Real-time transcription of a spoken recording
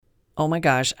Oh my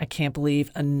gosh, I can't believe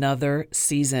another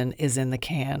season is in the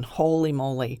can. Holy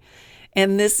moly.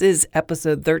 And this is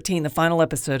episode 13, the final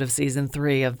episode of season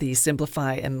 3 of the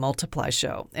Simplify and Multiply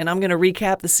show. And I'm going to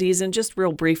recap the season just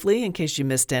real briefly in case you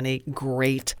missed any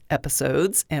great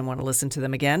episodes and want to listen to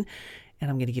them again. And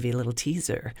I'm going to give you a little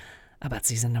teaser about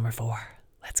season number 4.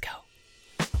 Let's go.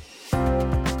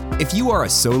 If you are a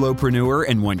solopreneur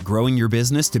and want growing your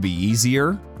business to be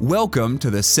easier, welcome to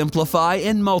the Simplify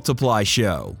and Multiply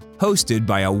show, hosted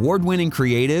by award-winning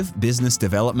creative, business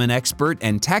development expert,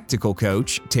 and tactical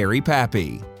coach, Terry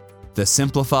Pappy. The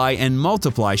Simplify and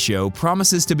Multiply show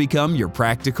promises to become your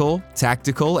practical,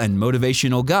 tactical, and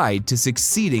motivational guide to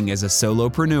succeeding as a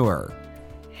solopreneur.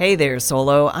 Hey there,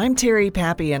 Solo. I'm Terry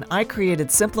Pappy, and I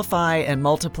created Simplify and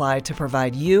Multiply to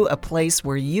provide you a place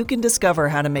where you can discover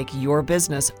how to make your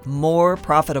business more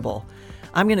profitable.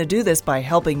 I'm going to do this by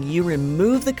helping you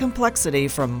remove the complexity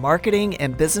from marketing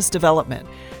and business development.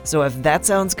 So if that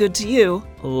sounds good to you,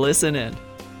 listen in.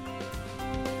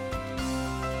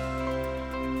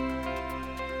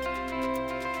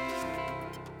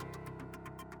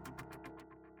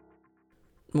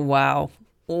 Wow.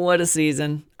 What a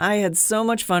season. I had so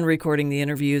much fun recording the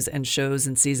interviews and shows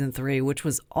in season 3, which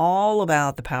was all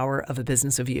about the power of a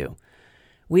business of you.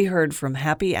 We heard from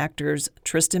Happy Actors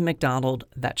Tristan McDonald.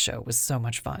 That show was so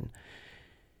much fun.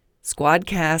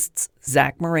 Squadcast's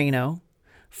Zach Moreno,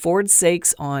 Ford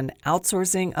Sakes on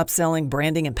outsourcing, upselling,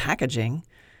 branding, and packaging,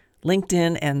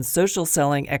 LinkedIn and social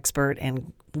selling expert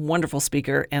and wonderful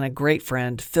speaker and a great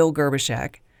friend, Phil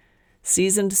Gerbishak,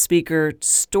 seasoned speaker,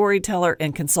 storyteller,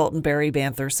 and consultant Barry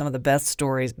Banther, some of the best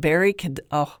stories. Barry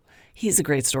he's a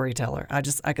great storyteller.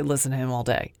 I could listen to him all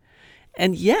day.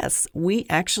 And yes, we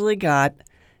actually got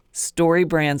Story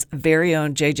Brand's very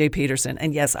own JJ Peterson.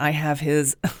 And yes, I have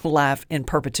his laugh in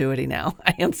perpetuity now.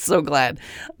 I am so glad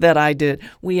that I did.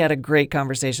 We had a great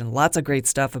conversation. Lots of great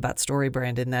stuff about Story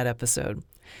Brand in that episode.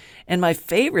 And my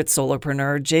favorite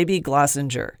solopreneur, JB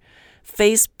Glossinger,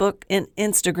 Facebook and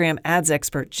Instagram ads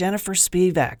expert Jennifer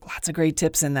Spivak. Lots of great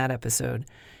tips in that episode.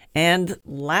 And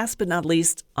last but not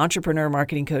least, entrepreneur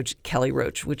marketing coach Kelly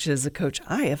Roach, which is a coach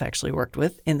I have actually worked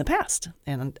with in the past.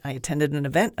 And I attended an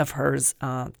event of hers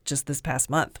just this past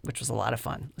month, which was a lot of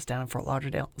fun. It was down in Fort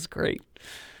Lauderdale. It was great.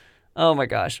 Oh my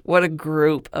gosh, what a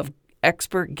group of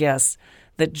expert guests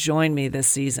that joined me this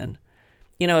season.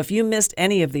 You know, if you missed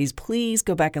any of these, please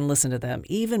go back and listen to them,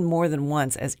 even more than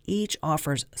once, as each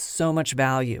offers so much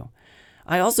value.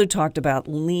 I also talked about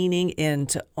leaning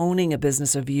into owning a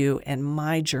business of you and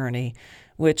my journey,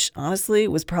 which honestly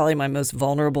was probably my most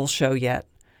vulnerable show yet.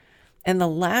 And the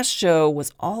last show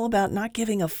was all about not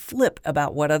giving a flip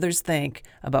about what others think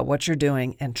about what you're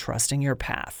doing and trusting your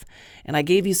path. And I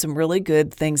gave you some really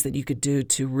good things that you could do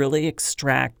to really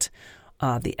extract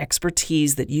the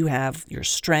expertise that you have, your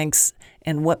strengths,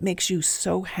 and what makes you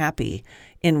so happy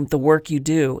in the work you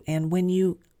do. And when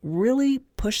you really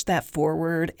push that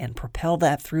forward and propel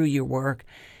that through your work,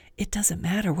 it doesn't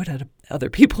matter what other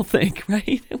people think,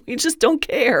 right? We just don't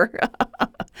care.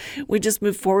 We just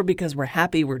move forward because we're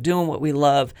happy, we're doing what we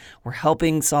love, we're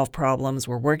helping solve problems,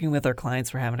 we're working with our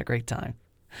clients, we're having a great time.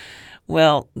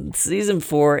 Well, season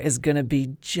 4 is going to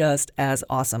be just as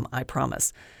awesome, I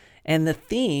promise. And the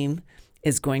theme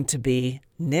is going to be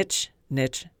niche,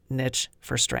 niche, niche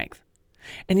for strength.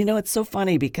 And you know, it's so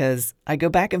funny because I go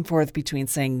back and forth between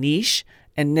saying niche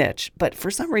and niche, but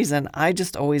for some reason, I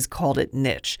just always called it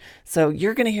niche. So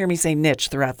you're going to hear me say niche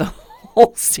throughout the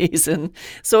whole season.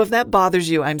 So if that bothers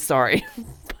you, I'm sorry.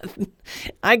 But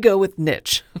I go with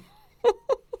niche.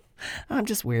 I'm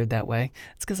just weird that way.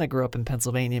 It's because I grew up in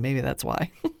Pennsylvania. Maybe that's why.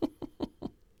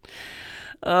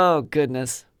 Oh,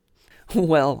 goodness.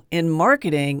 Well, in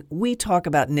marketing, we talk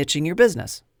about niching your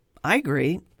business. I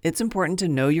agree. It's important to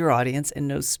know your audience and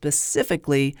know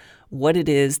specifically what it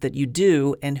is that you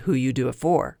do and who you do it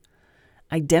for.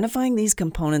 Identifying these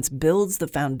components builds the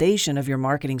foundation of your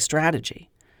marketing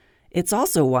strategy. It's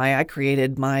also why I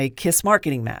created my KISS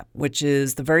marketing map, which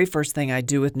is the very first thing I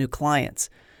do with new clients.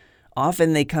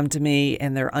 Often they come to me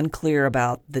and they're unclear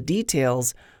about the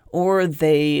details, or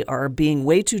they are being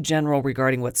way too general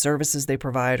regarding what services they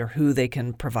provide or who they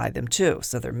can provide them to.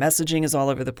 So their messaging is all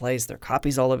over the place, their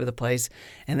copy's all over the place,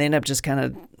 and they end up just kind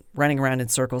of running around in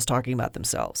circles talking about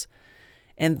themselves.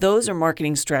 And those are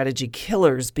marketing strategy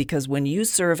killers because when you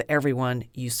serve everyone,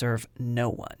 you serve no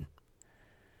one.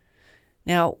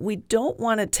 Now, we don't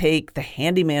want to take the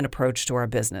handyman approach to our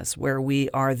business where we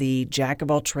are the jack of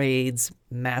all trades,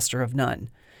 master of none.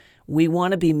 We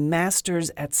want to be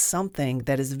masters at something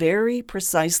that is very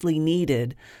precisely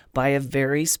needed by a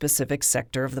very specific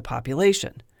sector of the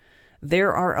population.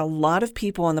 There are a lot of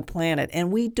people on the planet,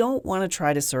 and we don't want to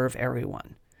try to serve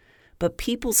everyone. But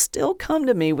people still come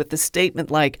to me with the statement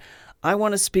like, I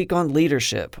want to speak on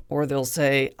leadership, or they'll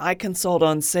say, I consult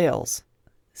on sales.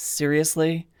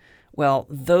 Seriously? Well,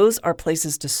 those are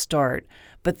places to start,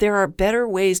 but there are better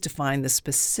ways to find the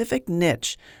specific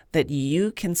niche that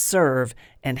you can serve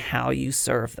and how you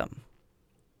serve them.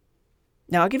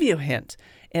 Now, I'll give you a hint.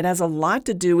 It has a lot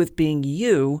to do with being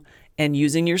you and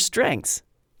using your strengths.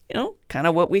 Kind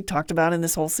of what we talked about in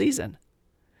this whole season.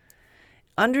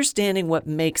 Understanding what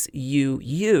makes you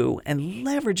you and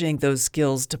leveraging those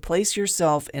skills to place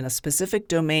yourself in a specific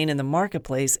domain in the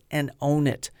marketplace and own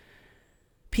it.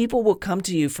 People will come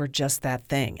to you for just that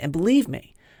thing. And believe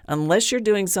me, unless you're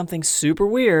doing something super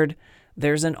weird,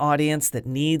 there's an audience that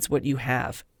needs what you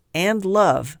have and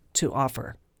love to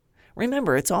offer.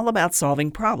 Remember, it's all about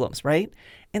solving problems, right?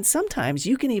 And sometimes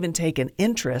you can even take an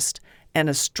interest and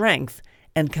a strength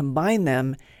and combine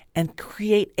them and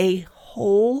create a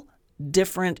whole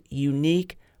different,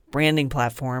 unique branding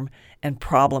platform and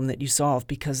problem that you solve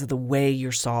because of the way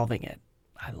you're solving it.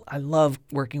 I love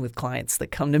working with clients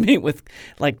that come to me with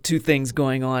like two things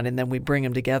going on, and then we bring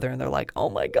them together and they're like, oh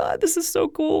my God, this is so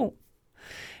cool.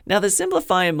 Now, the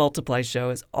Simplify and Multiply show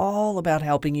is all about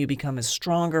helping you become a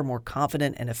stronger, more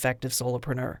confident, and effective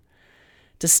solopreneur.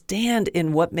 To stand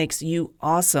in what makes you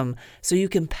awesome so you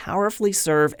can powerfully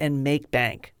serve and make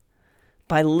bank.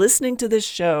 By listening to this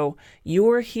show,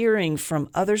 you're hearing from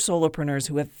other solopreneurs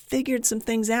who have figured some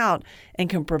things out and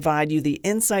can provide you the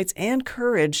insights and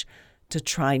courage to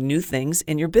try new things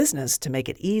in your business to make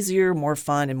it easier, more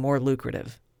fun, and more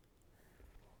lucrative.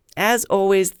 As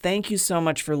always, thank you so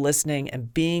much for listening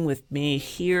and being with me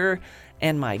here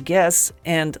and my guests.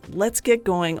 And let's get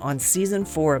going on season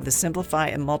 4 of the Simplify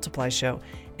and Multiply show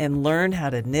and learn how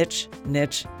to niche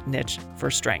for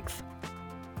strength.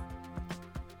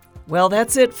 Well,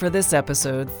 that's it for this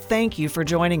episode. Thank you for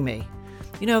joining me.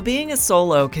 Being a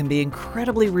solo can be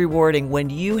incredibly rewarding when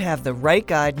you have the right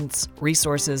guidance,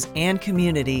 resources, and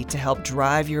community to help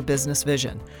drive your business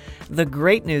vision. The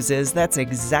great news is that's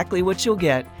exactly what you'll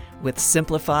get with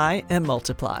Simplify and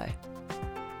Multiply.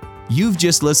 You've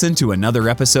just listened to another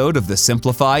episode of the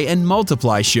Simplify and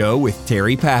Multiply show with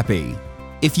Terry Pappy.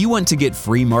 If you want to get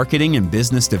free marketing and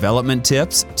business development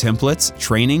tips, templates,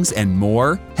 trainings, and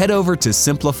more, head over to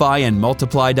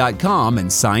simplifyandmultiply.com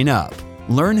and sign up.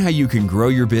 Learn how you can grow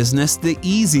your business the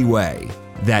easy way.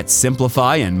 That's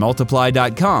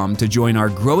simplifyandmultiply.com to join our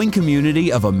growing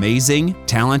community of amazing,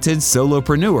 talented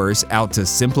solopreneurs out to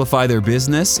simplify their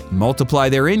business, multiply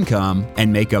their income,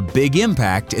 and make a big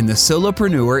impact in the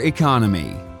solopreneur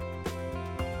economy.